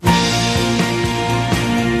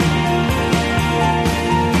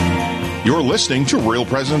You're listening to Real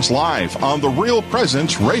Presence Live on the Real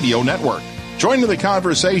Presence Radio Network. Join in the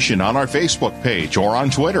conversation on our Facebook page or on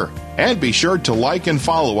Twitter. And be sure to like and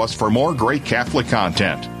follow us for more great Catholic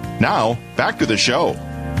content. Now, back to the show.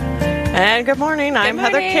 And good morning. I'm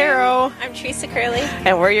Heather Caro. I'm Teresa Curley.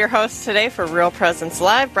 And we're your hosts today for Real Presence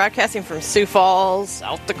Live, broadcasting from Sioux Falls,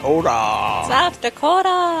 South Dakota. South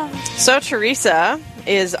Dakota. So Teresa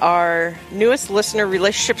is our newest listener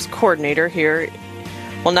relationships coordinator here.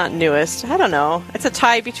 Well, not newest. I don't know. It's a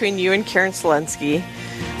tie between you and Karen Selensky,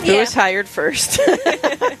 who was hired first.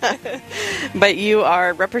 But you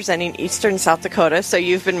are representing Eastern South Dakota, so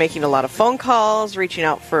you've been making a lot of phone calls, reaching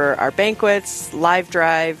out for our banquets, live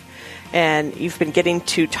drive, and you've been getting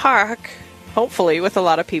to talk, hopefully, with a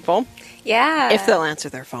lot of people. Yeah. If they'll answer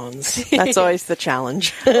their phones. That's always the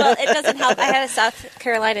challenge. Well, it doesn't help. I have a South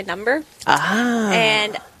Carolina number.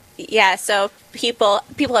 And, yeah, so people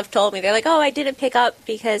have told me, they're like, oh, I didn't pick up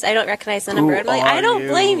because I don't recognize the number. I'm like, I don't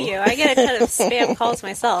blame you. I get a ton of spam calls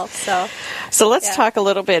myself. So let's talk a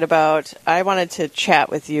little bit about, I wanted to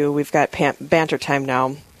chat with you. We've got banter time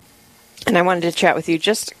now. And I wanted to chat with you,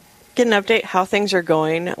 just get an update how things are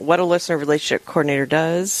going, what a listener relationship coordinator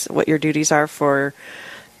does, what your duties are for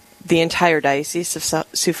the entire Diocese of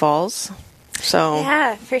Sioux Falls. So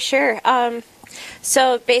yeah, for sure.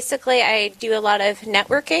 So basically I do a lot of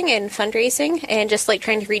networking and fundraising and just like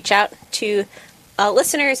trying to reach out to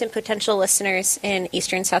listeners and potential listeners in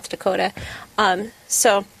Eastern South Dakota. Right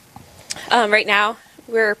now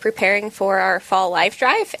we're preparing for our fall live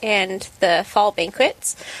drive and the fall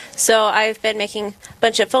banquets. So I've been making a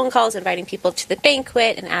bunch of phone calls, inviting people to the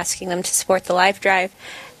banquet and asking them to support the live drive.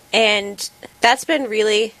 And that's been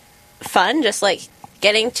really fun, just like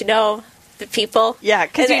getting to know the people. Yeah,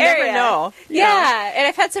 because you never know. Yeah, and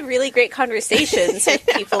I've had some really great conversations with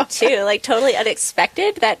people too, like totally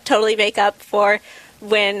unexpected, that totally make up for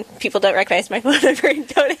when people don't recognize my phone number and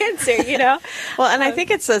don't answer, you know? Well, and I think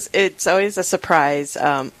it's always a surprise.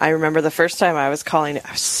 I remember the first time I was calling,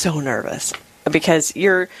 I was so nervous because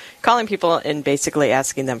you're calling people and basically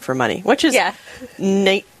asking them for money, which is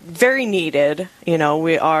very needed. You know,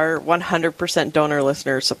 we are 100% donor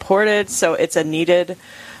listener supported, so it's a needed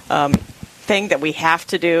thing that we have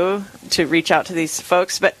to do to reach out to these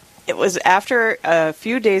folks. But it was after a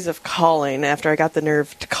few days of calling, after I got the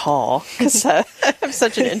nerve to call, because I'm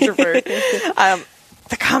such an introvert,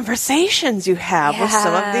 the conversations you have with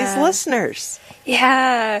some of these listeners.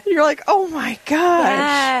 Yeah. You're like, oh my gosh.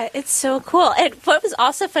 Yeah, it's so cool. And what was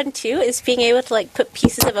also fun too is being able to like put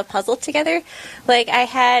pieces of a puzzle together. Like I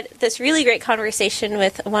had this really great conversation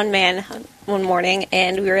with one man one morning,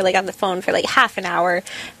 and we were like on the phone for like half an hour,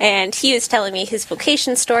 and he was telling me his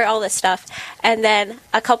vocation story, all this stuff. And then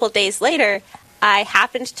a couple days later, I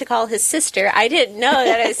happened to call his sister. I didn't know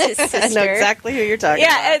that it was his sister. I know exactly who you're talking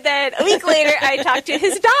about. Yeah, and then a week later, I talked to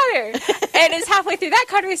his daughter. And it's halfway through that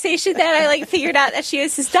conversation that I, like, figured out that she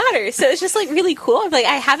was his daughter. So it's just, like, really cool. I'm like,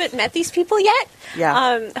 I haven't met these people yet.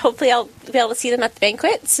 Yeah. Hopefully I'll be able to see them at the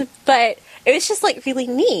banquets. But it was just, like, really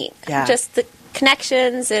neat. Yeah. Just the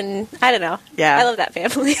connections, and I don't know. Yeah. I love that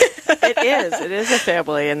family. It is a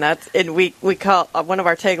family, and we call one of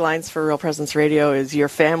our taglines for Real Presence Radio is your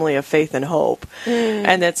family of faith and hope.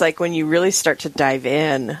 And it's like when you really start to dive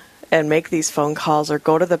in and make these phone calls or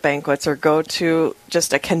go to the banquets or go to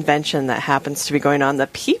just a convention that happens to be going on, the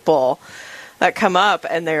people that come up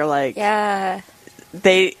and they're like,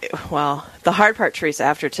 the hard part, Teresa,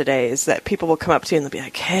 after today is that people will come up to you and they'll be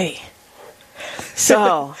like, hey,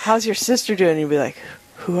 so how's your sister doing? And you'll be like,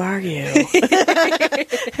 who are you?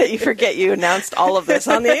 You forget you announced all of this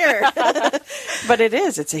on the air. But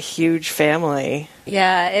it's a huge family.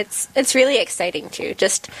 Yeah, it's really exciting too.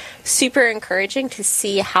 Just super encouraging to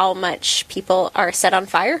see how much people are set on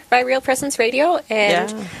fire by Real Presence Radio and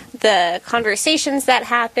the conversations that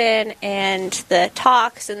happen and the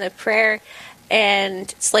talks and the prayer. And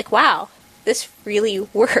it's like, wow, this really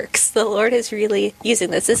works. The Lord is really using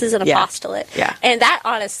this. This is an apostolate. Yeah. And that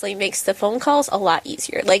honestly makes the phone calls a lot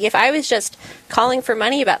easier. Like if I was just calling for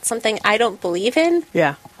money about something I don't believe in,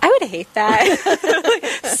 I would hate that.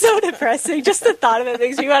 So depressing. Just the thought of it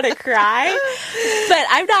makes me want to cry. But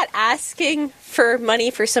I'm not asking for money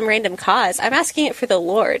for some random cause. I'm asking it for the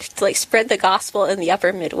Lord to like spread the gospel in the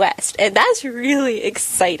upper Midwest. And that's really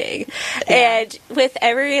exciting. Yeah. And with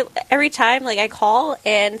every time like I call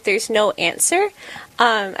and there's no answer,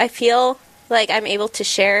 I feel like I'm able to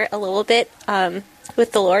share a little bit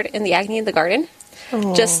with the Lord in the agony of the garden.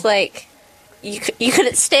 Just like you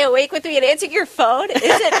couldn't stay awake with me and answer your phone.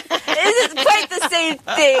 Isn't quite the same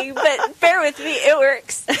thing, but bear with me, it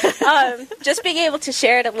works. Just being able to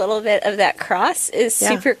share a little bit of that cross is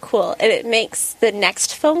super cool, and it makes the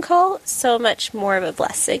next phone call so much more of a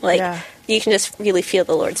blessing. Like, you can just really feel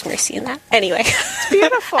the Lord's mercy in that. Anyway. It's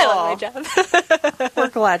beautiful. I love my job. We're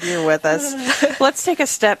glad you're with us. Let's take a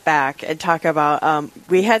step back and talk about,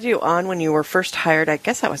 we had you on when you were first hired. I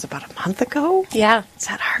guess that was about a month ago. Yeah. Is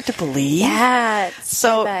that hard to believe? Yeah.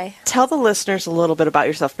 So tell the listeners a little bit about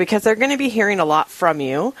yourself, because they're going to be hearing a lot from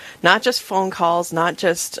you, not just phone calls, not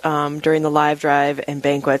just during the live drive and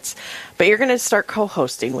banquets, but you're going to start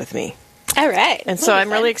co-hosting with me. All right. And so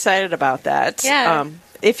I'm really excited about that. Yeah.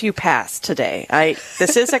 If you pass today,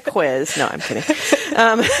 this is a quiz. No, I'm kidding.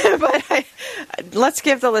 But let's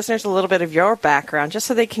give the listeners a little bit of your background, just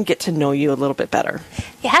so they can get to know you a little bit better.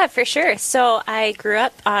 Yeah, for sure. So I grew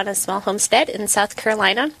up on a small homestead in South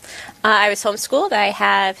Carolina. I was homeschooled. I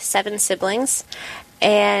have 7 siblings,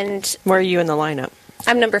 and where are you in the lineup?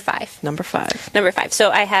 I'm number 5. Number 5. Number 5.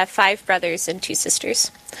 So I have 5 brothers and 2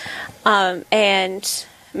 sisters, and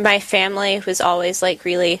my family was always like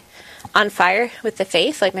really on fire with the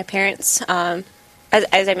faith. Like my parents, as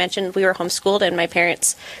I mentioned, we were homeschooled, and my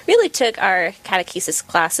parents really took our catechesis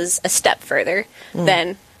classes a step further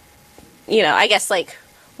than, I guess like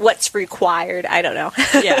what's required. I don't know.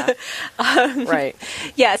 Yeah. Right.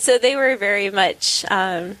 Yeah. So they were very much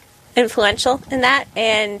influential in that,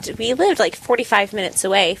 and we lived like 45 minutes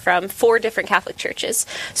away from 4 different Catholic churches.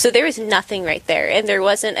 So there was nothing right there, and there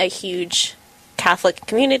wasn't a huge Catholic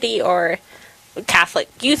community or Catholic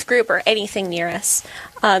youth group or anything near us.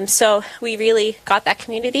 So we really got that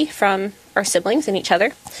community from our siblings and each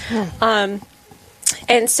other.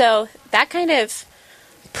 And so that kind of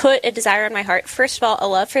put a desire on my heart. First of all, a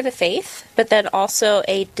love for the faith, but then also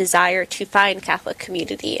a desire to find Catholic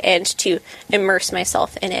community and to immerse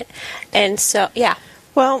myself in it. And so, yeah.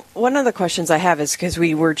 Well, one of the questions I have is because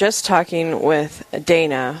we were just talking with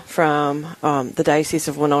Dana from the Diocese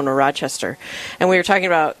of Winona, Rochester, and we were talking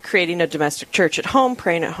about creating a domestic church at home,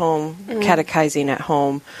 praying at home, catechizing at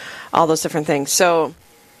home, all those different things. So,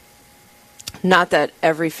 not that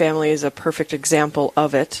every family is a perfect example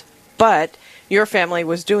of it, but your family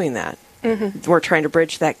was doing that. We're trying to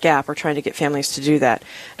bridge that gap. We're trying to get families to do that.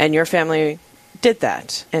 And your family did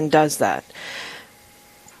that and does that.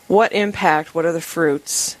 What impact, what are the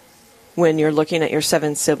fruits when you're looking at your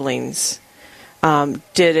 7 siblings? I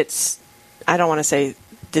don't want to say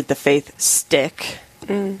did the faith stick,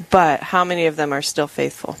 but how many of them are still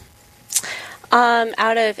faithful?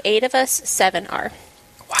 Out of 8 of us, 7 are.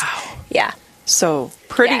 Wow. Yeah. So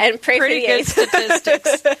pretty good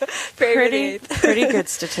statistics. Pretty good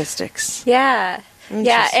statistics. Yeah.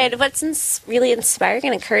 Yeah, and what's really inspiring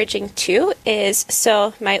and encouraging, too, is,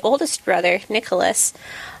 so my oldest brother, Nicholas,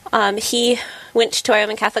 he went to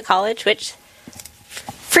Wyoming Catholic College, which,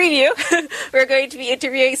 preview, we're going to be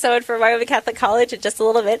interviewing someone from Wyoming Catholic College in just a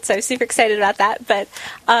little bit, so I'm super excited about that. But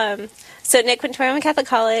so Nick went to Wyoming Catholic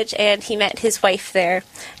College, and he met his wife there,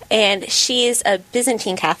 and she's a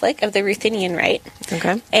Byzantine Catholic of the Ruthenian Rite.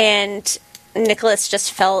 Okay. And Nicholas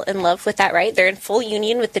just fell in love with that rite. They're in full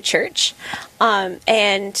union with the church.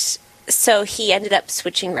 And so he ended up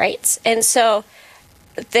switching rites. And so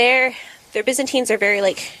their Byzantines are very,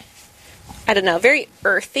 like, I don't know, very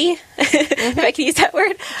earthy, if I can use that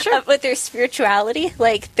word, with their spirituality.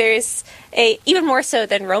 Like, there's even more so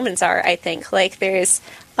than Romans are, I think. Like, there's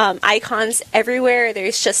icons everywhere.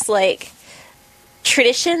 There's just, like,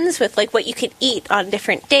 traditions with like what you could eat on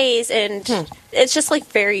different days, and it's just like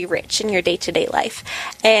very rich in your day-to-day life.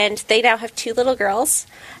 And they now have 2 little girls,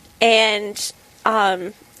 and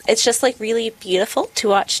it's just like really beautiful to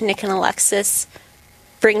watch Nick and Alexis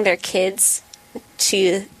bring their kids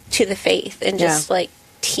to the faith and just like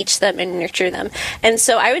teach them and nurture them. And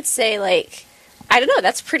so I would say, like, I don't know,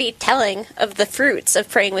 that's pretty telling of the fruits of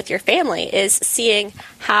praying with your family, is seeing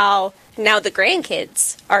how now the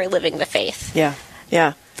grandkids are living the faith. Yeah.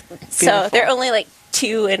 Yeah. Beautiful. So they're only like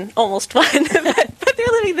 2 and almost 1, but they're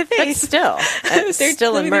living the faith. But they're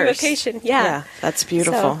still immersed. Vocation. Yeah, that's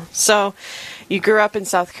beautiful. So you grew up in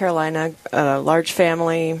South Carolina, a large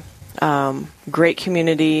family, great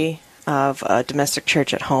community of a domestic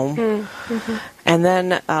church at home, and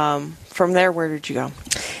then from there, where did you go?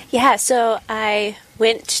 Yeah, so I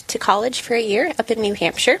went to college for a year up in New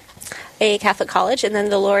Hampshire, a Catholic college, and then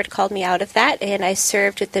the Lord called me out of that, and I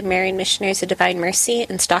served with the Marian Missionaries of Divine Mercy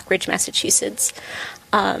in Stockbridge, Massachusetts.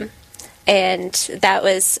 And that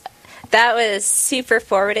was That was super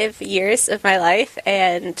formative years of my life,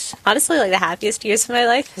 and honestly, like the happiest years of my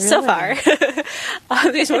life so far.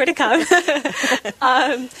 There's more to come.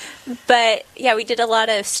 But yeah, we did a lot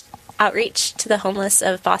of outreach to the homeless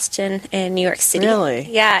of Boston and New York City. Really?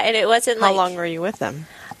 Yeah, and it wasn't How long were you with them?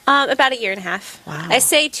 About a year and a half. Wow. I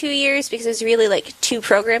say 2 years because it was really like 2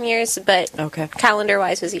 program years, but okay.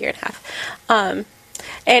 calendar-wise was a year and a half.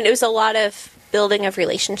 And it was a lot of building of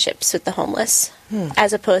relationships with the homeless,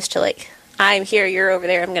 as opposed to like, I'm here, you're over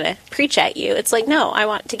there, I'm going to preach at you. It's like, no, I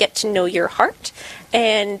want to get to know your heart,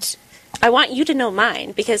 and I want you to know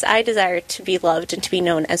mine, because I desire to be loved and to be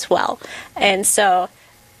known as well. And so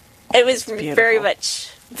it was very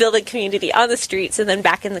much building community on the streets and then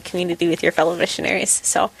back in the community with your fellow missionaries.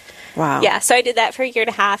 So, wow. Yeah, so I did that for a year and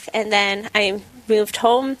a half, and then I moved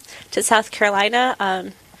home to South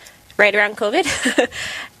Carolina right around COVID,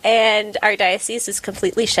 and our diocese was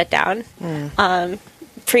completely shut down.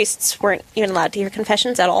 Priests weren't even allowed to hear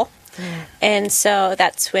confessions at all. And so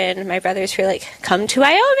that's when my brothers were like, come to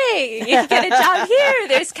Wyoming, you can get a job here,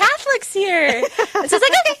 there's Catholics here. And so I was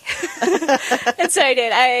like, okay. And so I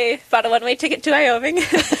did. I bought a one-way ticket to Wyoming,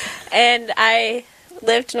 and I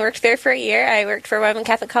lived and worked there for a year. I worked for Wyoming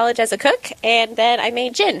Catholic College as a cook, and then I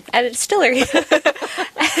made gin at a distillery.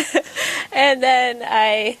 And then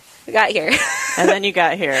I got here. And then you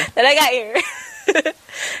got here. Then I got here.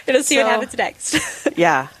 And we'll see what happens next.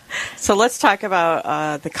 Yeah. So let's talk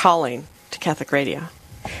about the calling to Catholic Radio.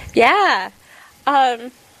 Yeah. So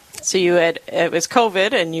it was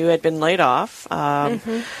COVID, and you had been laid off,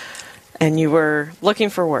 and you were looking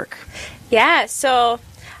for work. Yeah. So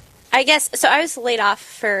I was laid off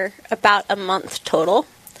for about a month total.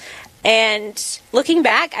 And looking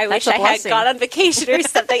back, I wish I had gone on vacation or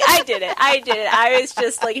something. I did it. I was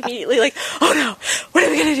just like immediately like, oh no, what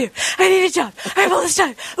am I going to do? I need a job. I have all this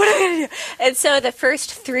time. What am I going to do? And so the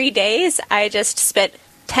first 3 days, I just spent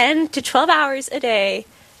 10 to 12 hours a day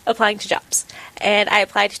applying to jobs. And I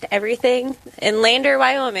applied to everything in Lander,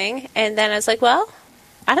 Wyoming. And then I was like, well,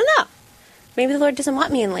 I don't know. Maybe the Lord doesn't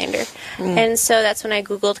want me in Lander. And so that's when I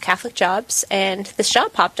Googled Catholic jobs, and this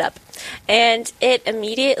job popped up. And it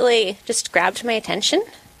immediately just grabbed my attention,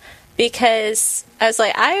 because I was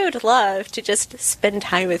like, I would love to just spend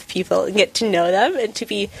time with people and get to know them and to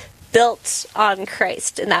be built on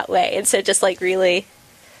Christ in that way. And so just like really,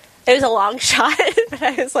 it was a long shot, but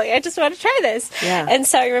I was like, I just want to try this. Yeah. And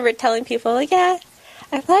so I remember telling people, like, yeah,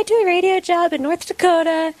 I applied to a radio job in North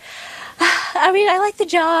Dakota. I mean, I like the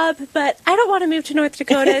job, but I don't want to move to North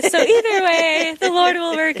Dakota. So either way, the Lord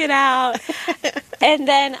will work it out. And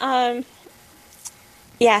then, I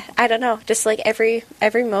don't know. Just like every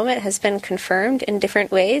moment has been confirmed in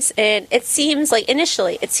different ways. And it seems like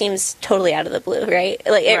initially it seems totally out of the blue, right?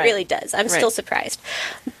 Like it really does. I'm still surprised.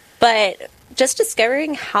 But just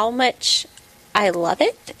discovering how much I love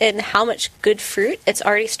it and how much good fruit it's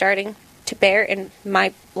already starting to bear in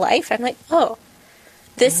my life, I'm like, oh.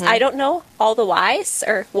 This, I don't know all the whys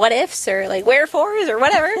or what ifs or like wherefores or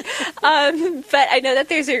whatever, but I know that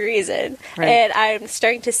there's a reason, and I'm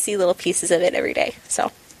starting to see little pieces of it every day.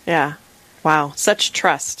 So, yeah, wow, such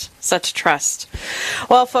trust.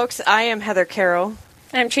 Well, folks, I am Heather Carroll.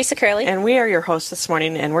 I'm Teresa Curley, and we are your hosts this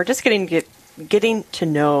morning, and we're just getting to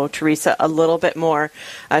know Teresa a little bit more.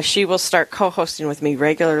 She will start co-hosting with me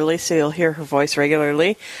regularly, so you'll hear her voice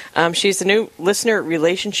regularly. She's the new listener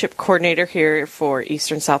relationship coordinator here for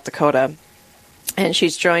Eastern South Dakota, and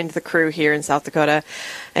she's joined the crew here in South Dakota,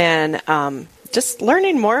 and just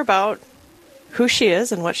learning more about who she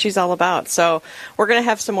is and what she's all about. So we're going to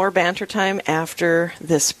have some more banter time after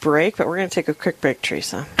this break, but we're going to take a quick break,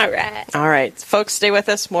 Teresa. All right. Folks, stay with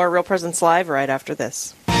us. More Real Presence Live right after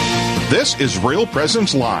this. This is Real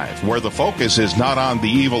Presence Live, where the focus is not on the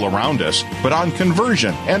evil around us, but on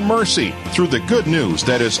conversion and mercy through the good news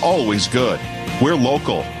that is always good. We're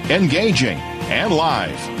local, engaging, and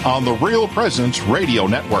live on the Real Presence Radio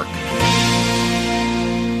Network.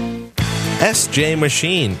 SJ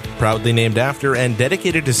Machine, proudly named after and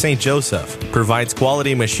dedicated to St. Joseph, provides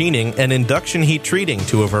quality machining and induction heat treating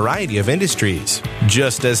to a variety of industries.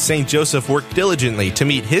 Just as St. Joseph worked diligently to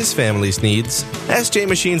meet his family's needs, SJ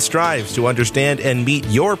Machine strives to understand and meet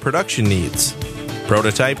your production needs.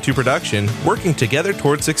 Prototype to production, working together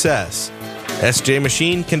toward success. SJ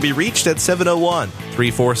Machine can be reached at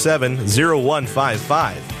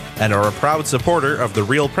 701-347-0155 and are a proud supporter of the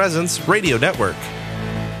Real Presence Radio Network.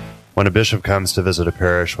 When a bishop comes to visit a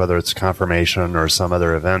parish, whether it's confirmation or some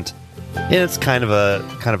other event, it's kind of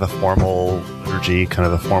a formal liturgy, kind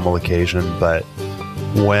of a formal occasion. But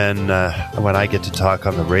when I get to talk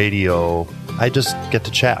on the radio, I just get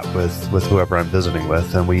to chat with whoever I'm visiting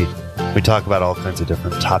with, and we we talk about all kinds of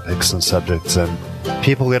different topics and subjects, and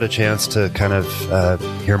people get a chance to kind of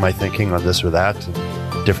hear my thinking on this or that,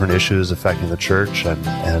 and different issues affecting the church and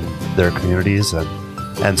their communities,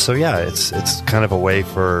 and so yeah, it's kind of a way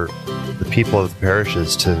for the people of the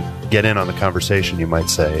parishes to get in on the conversation, you might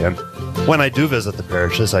say. And when I do visit the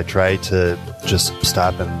parishes, I try to just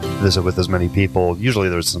stop and visit with as many people. Usually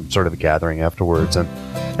there's some sort of a gathering afterwards, and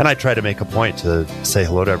I try to make a point to say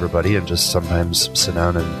hello to everybody and just sometimes sit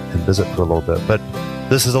down and visit for a little bit. But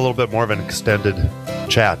this is a little bit more of an extended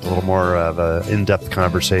chat, a little more of an in-depth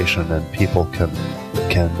conversation, and people can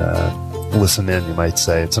listen in, you might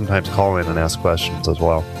say, and sometimes call in and ask questions as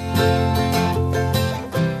well.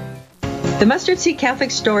 The Mustard Seed Catholic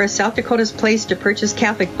Store is South Dakota's place to purchase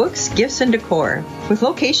Catholic books, gifts, and decor. With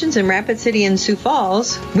locations in Rapid City and Sioux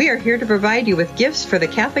Falls, we are here to provide you with gifts for the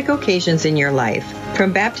Catholic occasions in your life.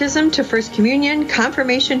 From baptism to First Communion,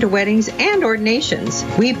 confirmation to weddings, and ordinations,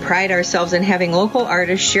 we pride ourselves in having local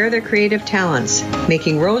artists share their creative talents,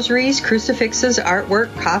 making rosaries, crucifixes,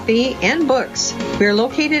 artwork, coffee, and books. We are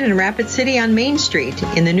located in Rapid City on Main Street,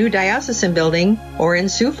 in the new Diocesan Building, or in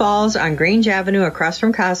Sioux Falls on Grange Avenue across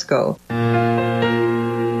from Costco.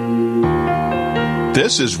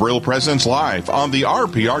 This is Real Presence Live on the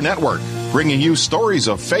RPR Network, bringing you stories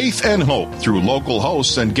of faith and hope through local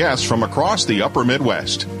hosts and guests from across the upper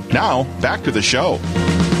Midwest. Now, back to the show.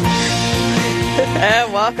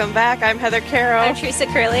 And welcome back. I'm Heather Caro. I'm Teresa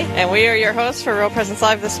Curley. And we are your hosts for Real Presence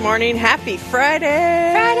Live this morning. Happy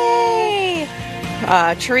Friday!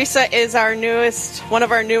 Teresa is one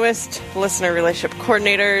of our newest listener relationship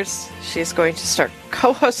coordinators. She's going to start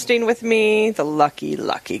co-hosting with me, the lucky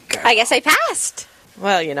girl. I guess I passed.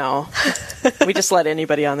 Well, we just let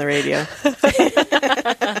anybody on the radio.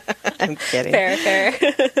 I'm kidding. Fair.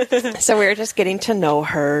 So we were just getting to know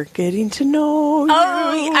her, getting to know you.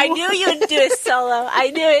 Oh, I knew you would do a solo. I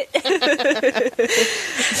knew it.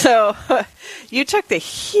 So you took the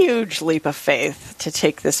huge leap of faith to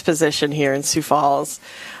take this position here in Sioux Falls.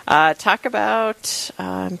 Talk about,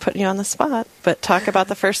 I'm putting you on the spot, but talk about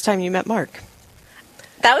the first time you met Mark.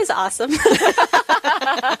 That was awesome.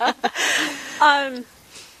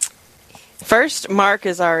 First, Mark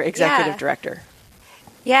is our executive director.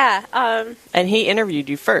 Yeah. And he interviewed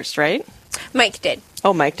you first, right? Mike did.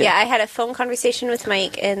 Oh, Mike did. Yeah, I had a phone conversation with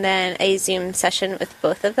Mike and then a Zoom session with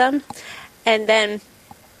both of them. And then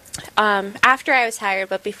after I was hired,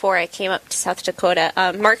 but before I came up to South Dakota,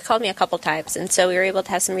 Mark called me a couple times. And so we were able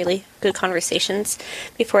to have some really good conversations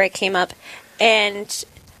before I came up. And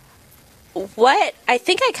what I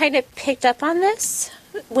think I kind of picked up on this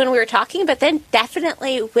when we were talking, but then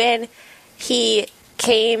definitely when he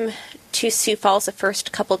came to Sioux Falls the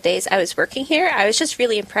first couple days I was working here, I was just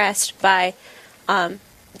really impressed by the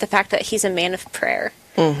fact that he's a man of prayer.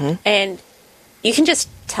 Mm-hmm. And you can just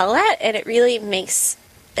tell that, and it really makes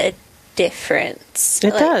a difference.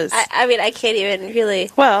 It does. I mean, I can't even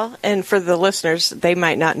really... Well, and for the listeners, they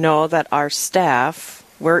might not know that our staff,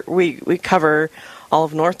 we cover all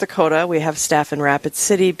of North Dakota. We have staff in Rapid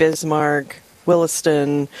City, Bismarck,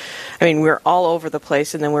 Williston. I mean, we're all over the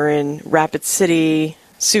place, and then we're in Rapid City,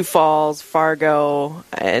 Sioux Falls, Fargo,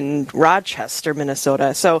 and Rochester,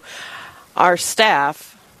 Minnesota. So our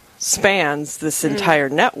staff spans this entire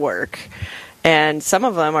network, and some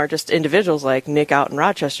of them are just individuals, like Nick out in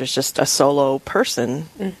Rochester is just a solo person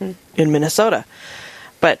in Minnesota.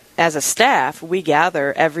 But as a staff, we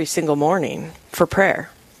gather every single morning for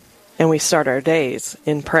prayer, and we start our days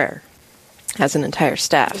in prayer as an entire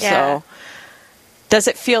staff. Yeah. So does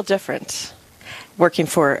it feel different working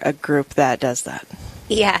for a group that does that?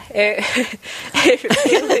 Yeah, it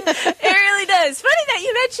really does. Funny that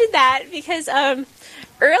you mentioned that, because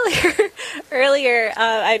earlier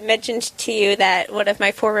I mentioned to you that one of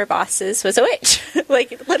my former bosses was a witch,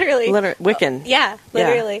 like literally Wiccan. Yeah,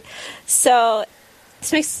 literally. Yeah. So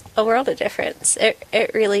this makes a world of difference.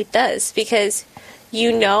 It really does, because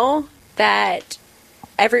you know that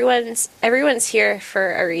everyone's here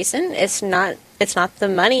for a reason. It's not the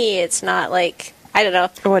money. It's not like, I don't know,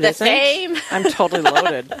 the fame. I'm totally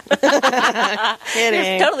loaded.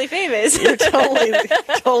 Kidding. You're totally famous. You're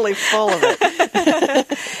totally full of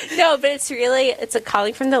it. No, but it's a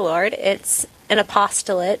calling from the Lord. It's an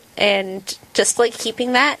apostolate, and just like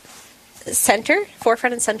keeping that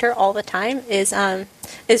forefront and center all the time is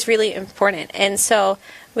really important. And so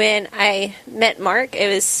when I met Mark, it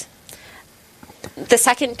was the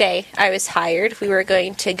second day I was hired. We were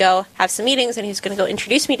going to go have some meetings, and he was going to go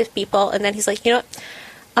introduce me to people. And then he's like, you know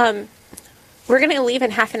what? We're going to leave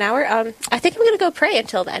in half an hour. I think I'm going to go pray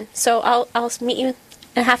until then. So I'll meet you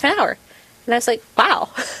in half an hour. And I was like, wow.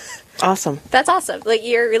 Awesome. That's awesome. Like,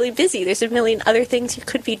 you're really busy. There's a million other things you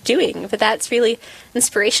could be doing, but that's really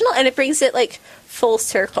inspirational, and it brings it, like, full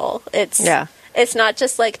circle. It's not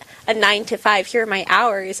just, like, a 9 to 5, here are my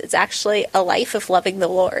hours. It's actually a life of loving the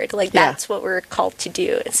Lord. Like, that's what we're called to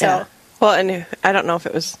do. So, well, and I don't know if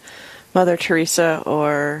it was Mother Teresa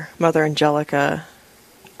or Mother Angelica,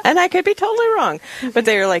 and I could be totally wrong, but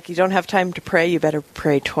they were like, you don't have time to pray, you better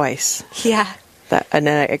pray twice. Yeah. And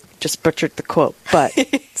then I just butchered the quote, but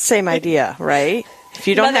same idea, right? If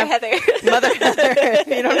you don't Mother Heather, if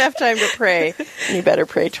you don't have time to pray, you better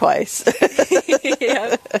pray twice.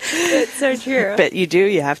 Yeah, it's so true. But you do.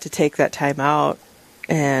 You have to take that time out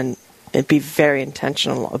and be very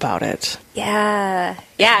intentional about it. Yeah.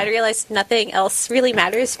 Yeah, I realized nothing else really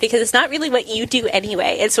matters because it's not really what you do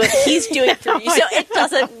anyway. It's what he's doing through you, so it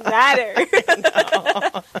doesn't matter.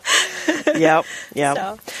 Yep.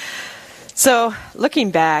 So, looking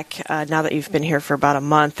back, now that you've been here for about a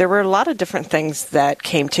month, there were a lot of different things that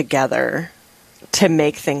came together to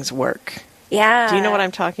make things work. Yeah. Do you know what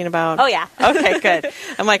I'm talking about? Oh, yeah. Okay, good.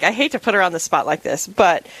 I'm like, I hate to put her on the spot like this,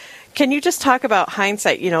 but can you just talk about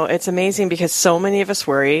hindsight? You know, it's amazing because so many of us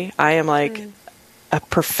worry. I am like a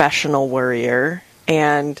professional worrier,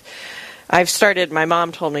 and I've started, my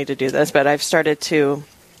mom told me to do this, but I've started to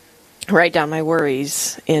write down my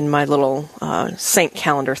worries in my little saint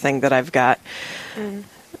calendar thing that I've got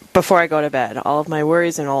before I go to bed. All of my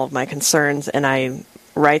worries and all of my concerns, and I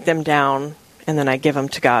write them down, and then I give them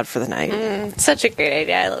to God for the night. Such a great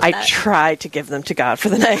idea. I love that. I try to give them to God for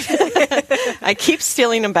the night. I keep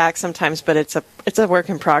stealing them back sometimes, but it's a work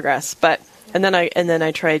in progress. And then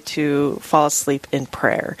I try to fall asleep in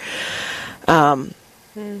prayer. But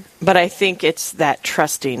I think it's that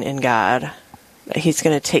trusting in God. He's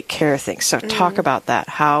going to take care of things. So talk about that.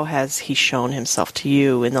 How has he shown himself to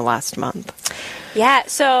you in the last month? Yeah,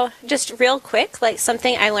 so just real quick, like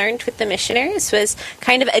something I learned with the missionaries was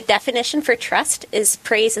kind of a definition for trust is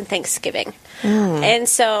praise and thanksgiving. And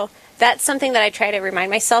so that's something that I try to remind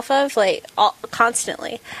myself of like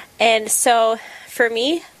constantly. And so for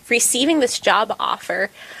me, receiving this job offer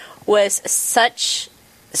was such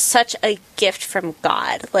a gift from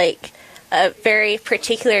God. Like a very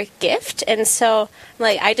particular gift. And so,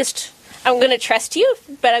 like, I'm going to trust you,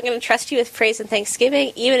 but I'm going to trust you with praise and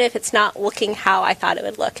thanksgiving, even if it's not looking how I thought it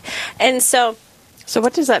would look. And so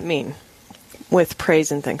what does that mean with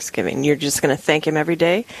praise and thanksgiving? You're just going to thank him every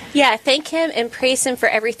day? Yeah, thank him and praise him for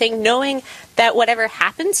everything, knowing that whatever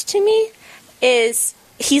happens to me is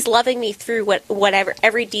he's loving me through whatever,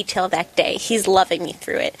 every detail of that day. He's loving me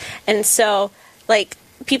through it. And so, like,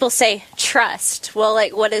 people say trust. Well,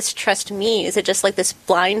 like, what does trust mean? Is it just like this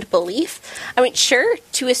blind belief? I mean, sure,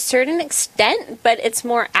 to a certain extent, but it's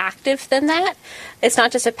more active than that. It's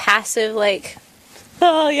not just a passive, like,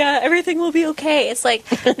 oh, yeah, everything will be okay. It's like,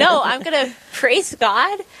 no, I'm going to praise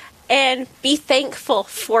God and be thankful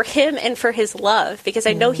for him and for his love because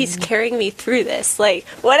I know he's carrying me through this. Like,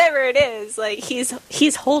 whatever it is, like,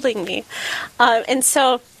 he's holding me. And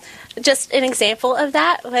so just an example of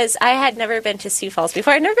that was I had never been to Sioux Falls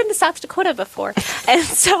before. I'd never been to South Dakota before. And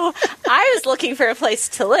so I was looking for a place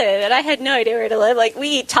to live, and I had no idea where to live. Like,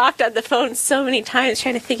 we talked on the phone so many times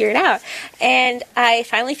trying to figure it out. And I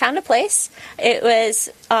finally found a place. It was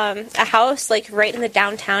a house, like, right in the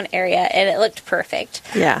downtown area, and it looked perfect.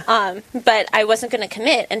 Yeah. But I wasn't going to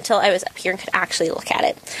commit until I was up here and could actually look at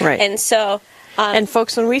it. Right. And so and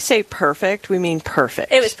folks, when we say perfect, we mean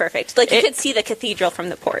perfect. It was perfect. Like, you could see the cathedral from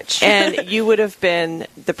the porch. And you would have been,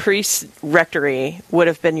 the priest's rectory would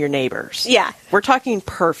have been your neighbors. Yeah. We're talking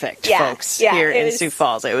perfect, folks, here in Sioux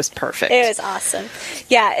Falls. It was perfect. It was awesome.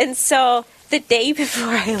 Yeah, and so the day before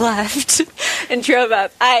I left and drove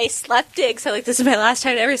up, I slept in, so like, this is my last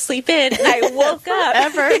time to ever sleep in, and I woke up.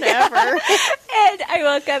 Ever and ever. And I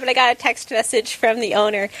woke up and I got a text message from the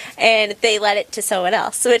owner, and they let it to someone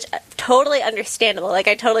else, which totally understandable. Like,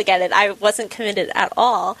 I totally get it. I wasn't committed at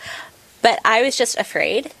all, but I was just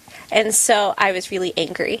afraid. And so I was really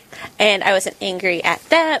angry, and I wasn't angry at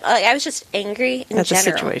them. Like, I was just angry in general. The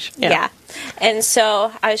situation. Yeah. And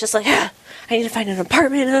so I was just like, I need to find an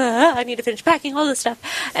apartment. I need to finish packing, all this stuff.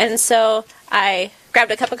 And so I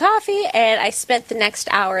grabbed a cup of coffee, and I spent the next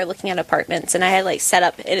hour looking at apartments. And I had, like, set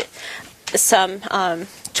up some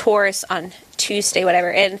tours on Tuesday,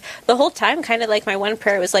 whatever. And the whole time, kind of like, my one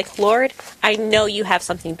prayer was like, Lord, I know you have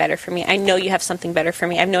something better for me. I know you have something better for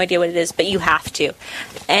me. I have no idea what it is, but you have to.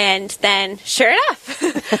 And then, sure enough,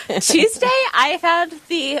 Tuesday, I found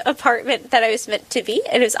the apartment that I was meant to be.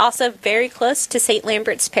 And it was also very close to St.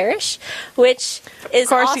 Lambert's Parish, which is, of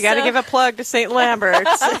course, also, you got to give a plug to St.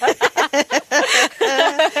 Lambert's.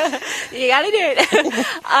 You got to do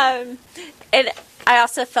it. And I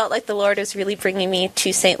also felt like the Lord was really bringing me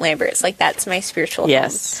to St. Lambert's. Like, that's my spiritual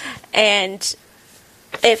home. And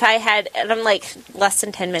if I had, and I'm like less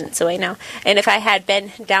than 10 minutes away now, and if I had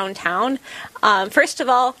been downtown, first of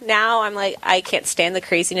all, now I'm like, I can't stand the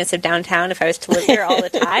craziness of downtown if I was to live here all the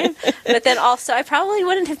time. But then also, I probably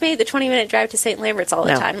wouldn't have made the 20-minute drive to St. Lambert's all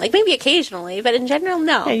the time. Like, maybe occasionally, but in general,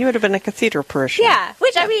 no. Yeah, you would have been a cathedral parishioner. Yeah,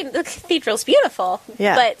 which, I mean, the cathedral's beautiful,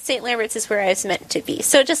 but St. Lambert's is where I was meant to be.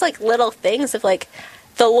 So just like little things of like,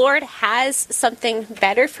 the Lord has something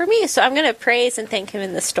better for me, so I'm going to praise and thank Him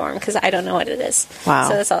in the storm, because I don't know what it is. Wow.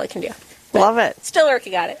 So that's all I can do. But love it. Still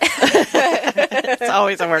working on it. It's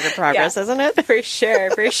always a work in progress, isn't it? For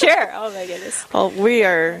sure, for sure. Oh, my goodness. Well, we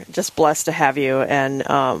are just blessed to have you, and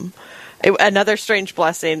another strange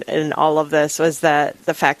blessing in all of this was that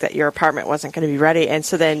the fact that your apartment wasn't going to be ready, and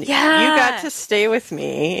so then you got to stay with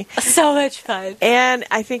me. So much fun. And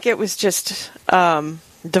I think it was just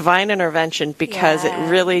divine intervention, because it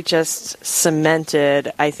really just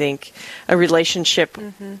cemented, I think, a relationship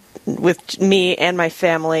with me and my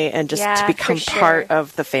family, and just to become part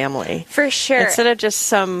of the family. For sure. Instead of just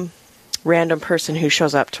some random person who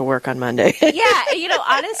shows up to work on Monday. Yeah,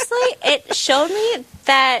 honestly, it showed me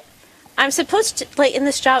that I'm supposed to, like, in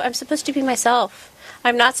this job, I'm supposed to be myself.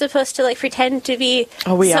 I'm not supposed to, like, pretend to be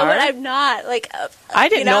someone I'm not. Like, I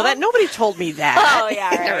didn't know that. Nobody told me that. Oh,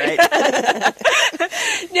 yeah, right.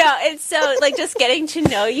 No, and so, like, just getting to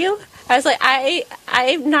know you, I was like,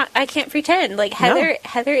 I can't pretend. Like,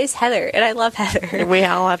 Heather is Heather, and I love Heather. We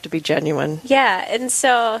all have to be genuine. Yeah, and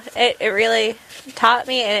so it really taught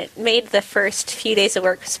me, and it made the first few days of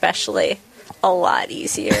work especially a lot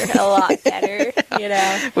easier, a lot better,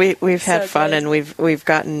 We've had fun, and we've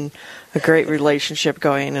gotten a great relationship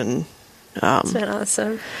going, and it's been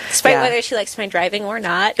awesome. Despite whether she likes my driving or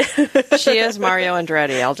not. She is Mario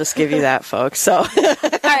Andretti. I'll just give you that, folks. So, all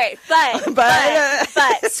right,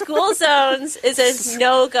 but school zones is a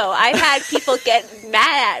no-go. I've had people get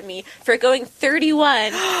mad at me for going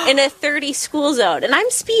 31 in a 30 school zone, and I'm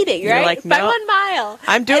speeding, right? Like, by 1 mile.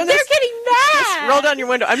 I'm doing this. They're getting mad. Just roll down your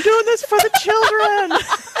window. I'm doing this for the children.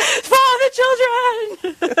 For the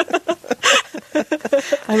children.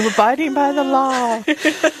 I'm abiding by the law.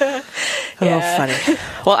 Oh, funny.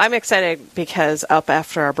 Well, I'm excited because up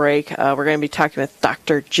after our break, we're going to be talking with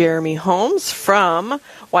Dr. Jeremy Holmes from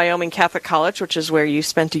Wyoming Catholic College, which is where you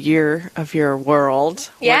spent a year of your world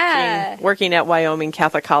working at Wyoming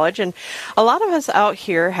Catholic College. And a lot of us out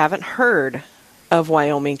here haven't heard of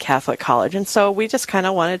Wyoming Catholic College. And so we just kind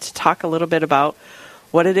of wanted to talk a little bit about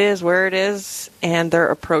what it is, where it is, and their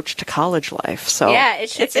approach to college life. So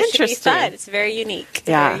it's interesting. Should be fun. It's very unique.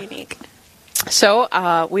 Very unique.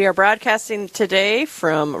 So we are broadcasting today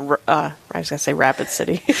from, I was going to say Rapid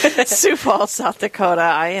City, Sioux Falls, South Dakota.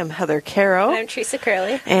 I am Heather Caro. I'm Teresa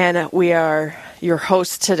Curley. And we are your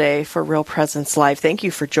hosts today for Real Presence Live. Thank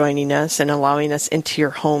you for joining us and allowing us into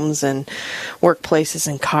your homes and workplaces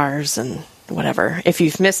and cars and whatever. If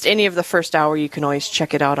you've missed any of the first hour, you can always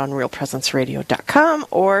check it out on realpresenceradio.com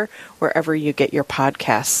or wherever you get your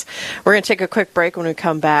podcasts. We're going to take a quick break. When we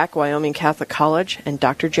come back, Wyoming Catholic College and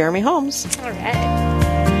Dr. Jeremy Holmes. All right.